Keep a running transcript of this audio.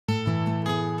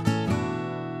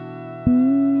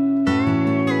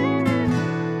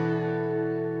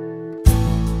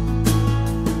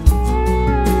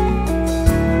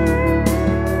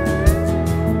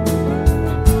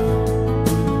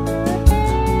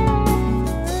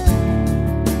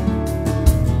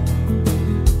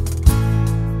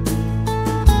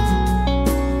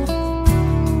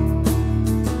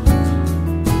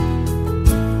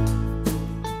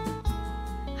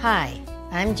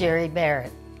Gerry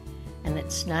Barrett, and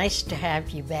it's nice to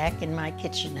have you back in my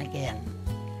kitchen again.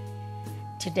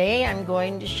 Today I'm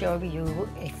going to show you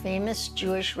a famous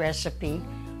Jewish recipe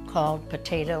called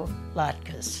potato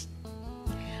latkes.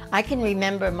 I can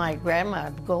remember my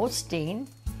grandma Goldstein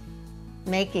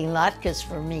making latkes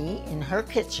for me in her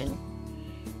kitchen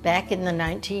back in the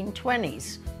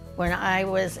 1920s when I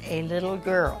was a little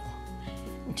girl.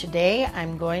 And today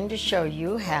I'm going to show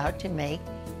you how to make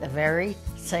the very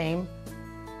same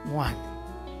one.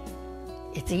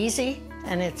 It's easy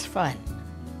and it's fun.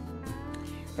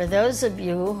 For those of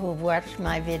you who've watched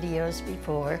my videos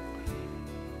before,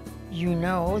 you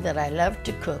know that I love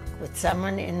to cook with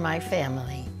someone in my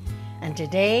family. And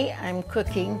today I'm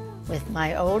cooking with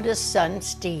my oldest son,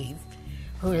 Steve,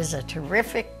 who is a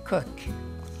terrific cook.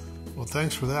 Well,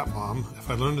 thanks for that, Mom. If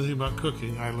I learned anything about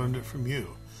cooking, I learned it from you.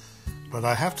 But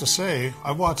I have to say,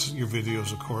 I watched your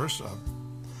videos, of course,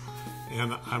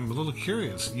 and I'm a little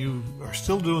curious. You are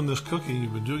still doing this cooking.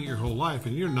 You've been doing it your whole life,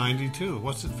 and you're 92.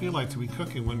 What's it feel like to be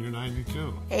cooking when you're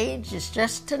 92? Age is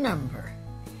just a number,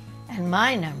 and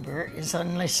my number is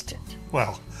unlisted.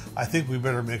 Well, I think we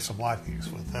better make some latkes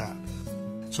with that.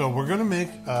 So we're going to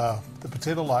make the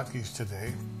potato latkes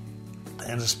today,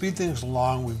 and to speed things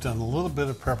along, we've done a little bit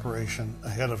of preparation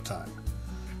ahead of time.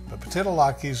 But potato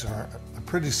latkes are a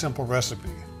pretty simple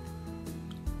recipe.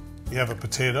 You have a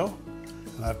potato,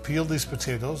 and I've peeled these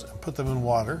potatoes and put them in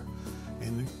water.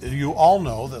 And you all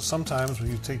know that sometimes when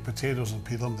you take potatoes and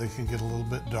peel them, they can get a little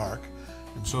bit dark.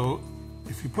 And so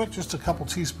if you put just a couple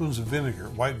teaspoons of vinegar,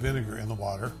 white vinegar, in the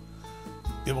water,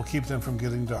 it will keep them from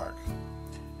getting dark.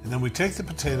 And then we take the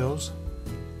potatoes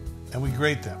and we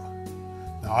grate them.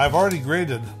 Now I've already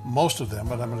grated most of them,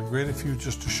 but I'm going to grate a few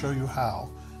just to show you how.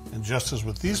 And just as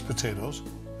with these potatoes,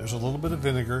 there's a little bit of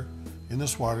vinegar in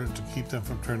this water to keep them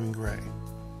from turning gray.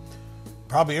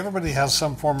 Probably everybody has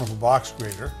some form of a box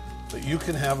grater, but you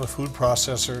can have a food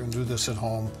processor and do this at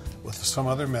home with some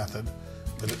other method,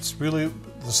 but it's really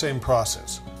the same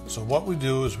process. So what we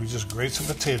do is we just grate some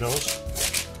potatoes,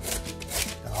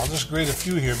 and I'll just grate a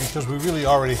few here because we really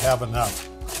already have enough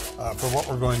for what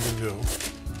we're going to do.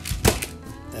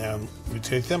 And we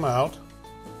take them out,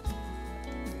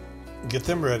 get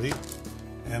them ready,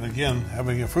 and again,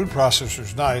 having a food processor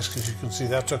is nice because you can see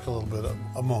that took a little bit of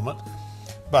a moment,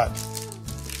 but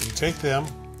we take them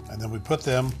and then we put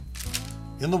them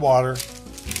in the water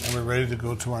and we're ready to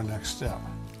go to our next step.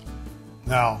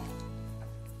 Now,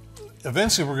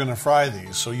 eventually we're going to fry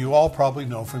these, so you all probably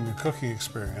know from your cooking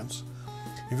experience,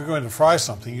 if you're going to fry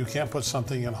something, you can't put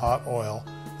something in hot oil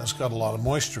that's got a lot of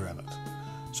moisture in it.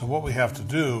 So what we have to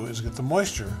do is get the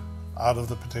moisture out of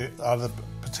the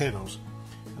potatoes.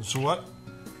 And so what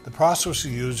the process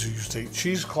you use is you take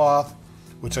cheesecloth,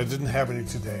 which I didn't have any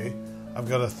today. I've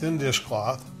got a thin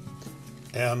dishcloth,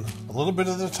 and a little bit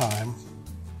at a time,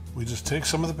 we just take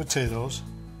some of the potatoes,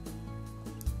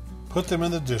 put them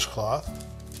in the dishcloth,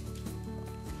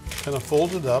 kind of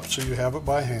fold it up so you have it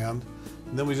by hand,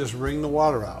 and then we just wring the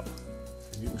water out.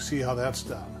 And you can see how that's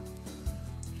done.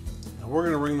 Now we're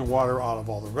going to wring the water out of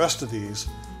all the rest of these,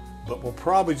 but we'll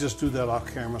probably just do that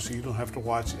off camera so you don't have to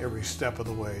watch every step of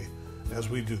the way as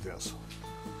we do this.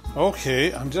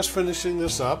 Okay, I'm just finishing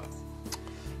this up,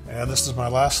 and this is my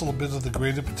last little bit of the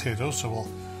grated potatoes, so we'll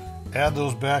add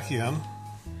those back in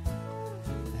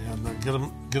and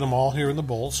get them all here in the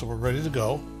bowl, so we're ready to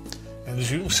go. And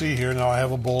as you can see here, now I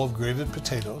have a bowl of grated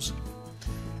potatoes,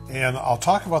 and I'll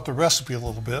talk about the recipe a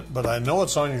little bit, but I know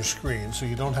it's on your screen, so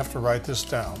you don't have to write this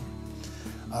down.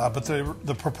 But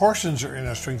the proportions are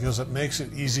interesting because it makes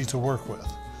it easy to work with.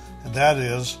 And that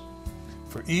is,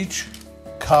 for each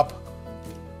cup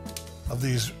of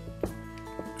these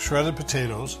shredded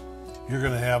potatoes, you're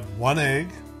going to have 1 egg,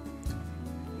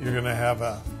 you're going to have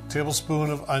a tablespoon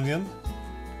of onion,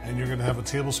 and you're going to have a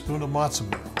tablespoon of matzo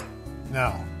meal.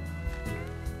 Now,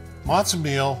 matzo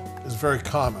meal is very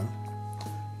common.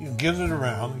 You can get it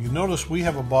around. You notice we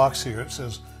have a box here. It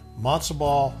says matzo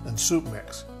ball and soup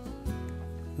mix.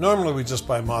 Normally we just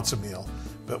buy matzo meal,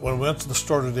 but when we went to the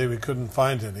store today we couldn't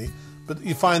find any. But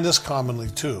you find this commonly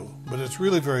too. But it's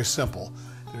really very simple.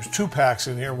 There's 2 packs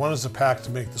in here. One is a pack to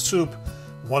make the soup,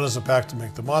 one is a pack to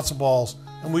make the matzo balls,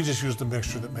 and we just use the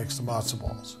mixture that makes the matzo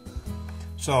balls.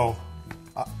 So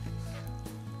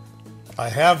I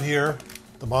have here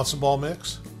the matzo ball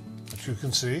mix, which you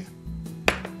can see.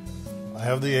 I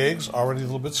have the eggs already a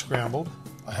little bit scrambled.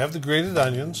 I have the grated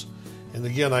onions, and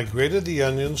again I grated the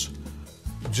onions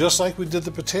just like we did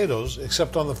the potatoes,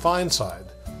 except on the fine side,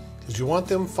 because you want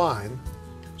them fine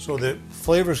so that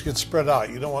flavors get spread out.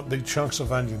 You don't want big chunks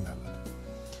of onion in it.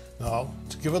 Now,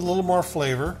 to give it a little more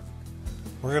flavor,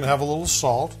 we're going to have a little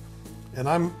salt, and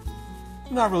I'm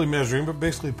not really measuring, but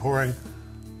basically pouring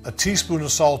a teaspoon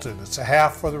of salt in. It's a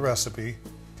half for the recipe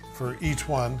for each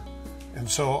one. And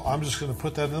so I'm just going to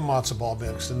put that in the matzo ball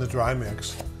mix, in the dry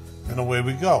mix, and away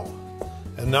we go.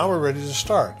 And now we're ready to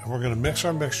start. And we're going to mix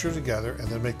our mixture together and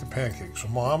then make the pancakes. So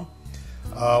Mom,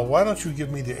 why don't you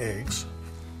give me the eggs?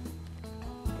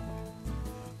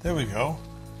 There we go.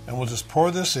 And we'll just pour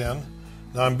this in.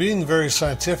 Now I'm being very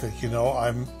scientific, you know.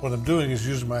 What I'm doing is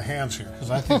using my hands here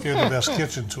because I think they're the best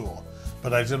kitchen tool.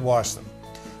 But I did wash them.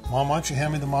 Mom, why don't you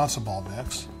hand me the matzo ball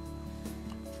mix?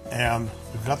 And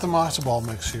we've got the matzo ball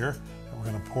mix here. And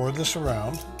we're going to pour this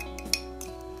around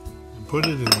and put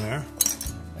it in there.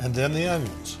 And then the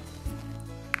onions.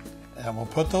 And we'll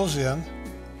put those in.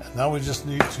 And now we just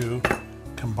need to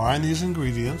combine these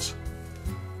ingredients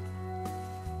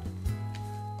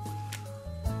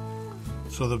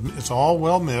so that it's all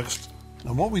well mixed.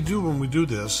 And what we do when we do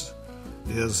this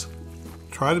is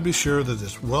try to be sure that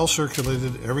it's well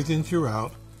circulated, everything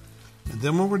throughout. And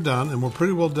then when we're done, and we're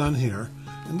pretty well done here,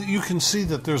 and you can see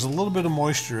that there's a little bit of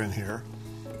moisture in here.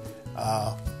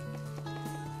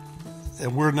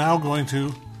 And we're now going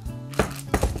to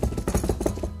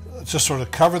just sort of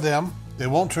cover them. They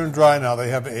won't turn dry now. They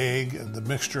have egg and the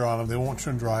mixture on them. They won't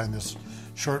turn dry in this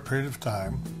short period of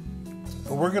time.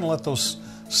 But we're going to let those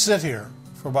sit here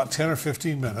for about 10 or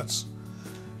 15 minutes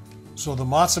so the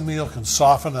matzo meal can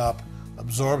soften up,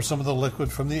 absorb some of the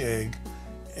liquid from the egg.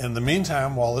 In the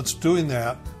meantime, while it's doing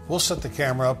that, we'll set the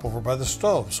camera up over by the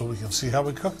stove so we can see how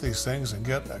we cook these things and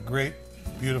get a great,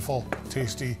 beautiful,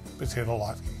 tasty potato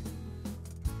latke.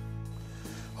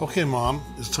 Okay, Mom,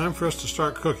 it's time for us to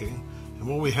start cooking. And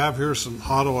what we have here is some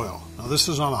hot oil. Now this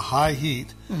is on a high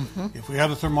heat. If we had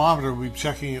a thermometer, we'd be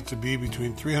checking it to be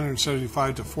between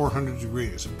 375 to 400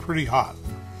 degrees, pretty hot.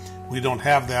 We don't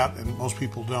have that, and most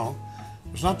people don't.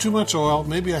 There's not too much oil,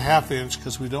 maybe a ½ inch,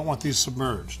 because we don't want these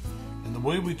submerged. And the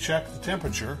way we check the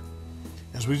temperature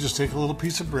is we just take a little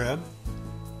piece of bread,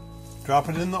 drop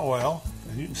it in the oil,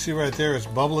 and you can see right there it's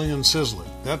bubbling and sizzling.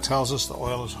 That tells us the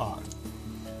oil is hot.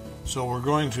 So we're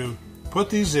going to put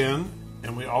these in,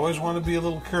 and we always want to be a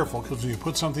little careful because when you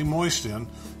put something moist in,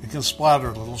 it can splatter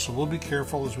a little, so we'll be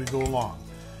careful as we go along.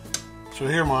 So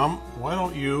here, Mom, why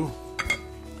don't you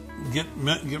get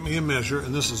me a measure,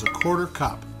 and this is a 1/4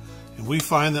 cup. And we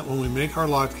find that when we make our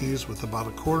latkes with about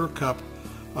a 1/4 cup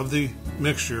of the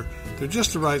mixture, they're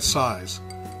just the right size,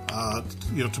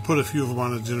 you know, to put a few of them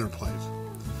on a dinner plate.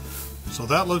 So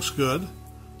that looks good.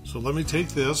 So let me take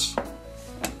this,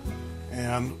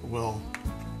 and we'll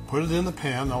put it in the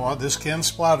pan. Now this can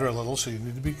splatter a little, so you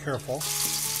need to be careful,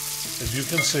 as you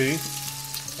can see.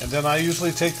 And then I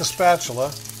usually take the spatula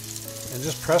and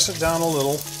just press it down a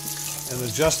little and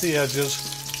adjust the edges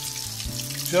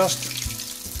just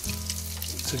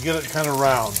to get it kind of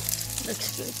round.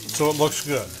 Looks good. So it looks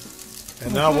good.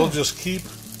 And now we'll just keep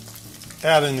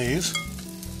adding these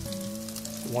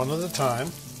one at a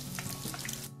time.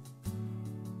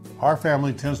 Our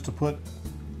family tends to put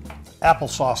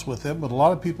applesauce with them, but a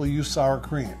lot of people use sour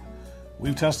cream.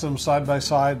 We've tested them side by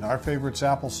side, and our favorite's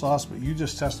applesauce, but you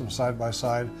just test them side by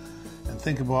side and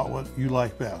think about what you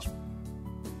like best.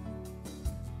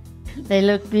 They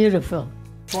look beautiful.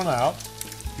 This one out.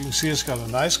 You can see it's got a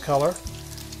nice color.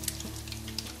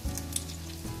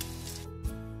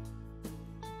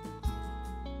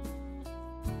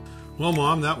 Well,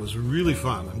 Mom, that was really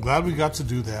fun. I'm glad we got to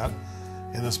do that.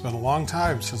 And it's been a long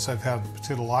time since I've had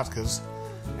potato latkes,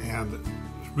 and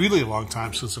really a long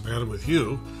time since I've had them with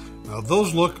you. Now,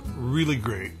 those look really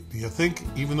great. Do you think,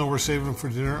 even though we're saving them for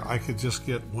dinner, I could just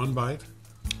get one bite?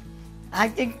 I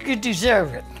think you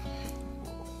deserve it.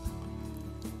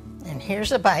 And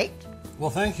here's a bite. Well,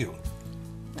 thank you.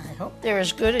 I hope they're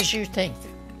as good as you think.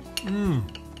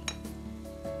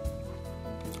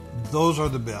 Those are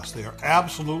the best. They are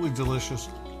absolutely delicious.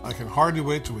 I can hardly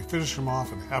wait till we finish them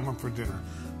off and have them for dinner.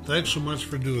 Thanks so much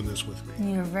for doing this with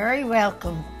me. You're very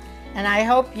welcome. And I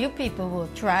hope you people will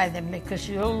try them because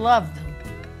you'll love them.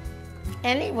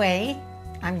 Anyway,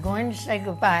 I'm going to say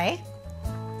goodbye.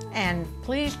 And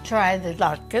please try the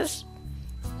latkes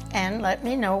and let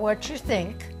me know what you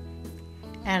think.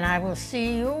 And I will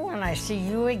see you when I see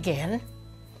you again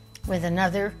with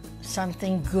another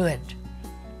something good.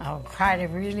 I'll try to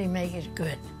really make it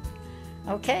good.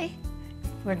 Okay?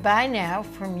 Goodbye now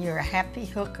from your happy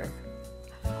hooker.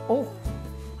 Oh,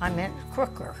 I meant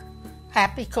cooker.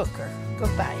 Happy cooker.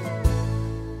 Goodbye.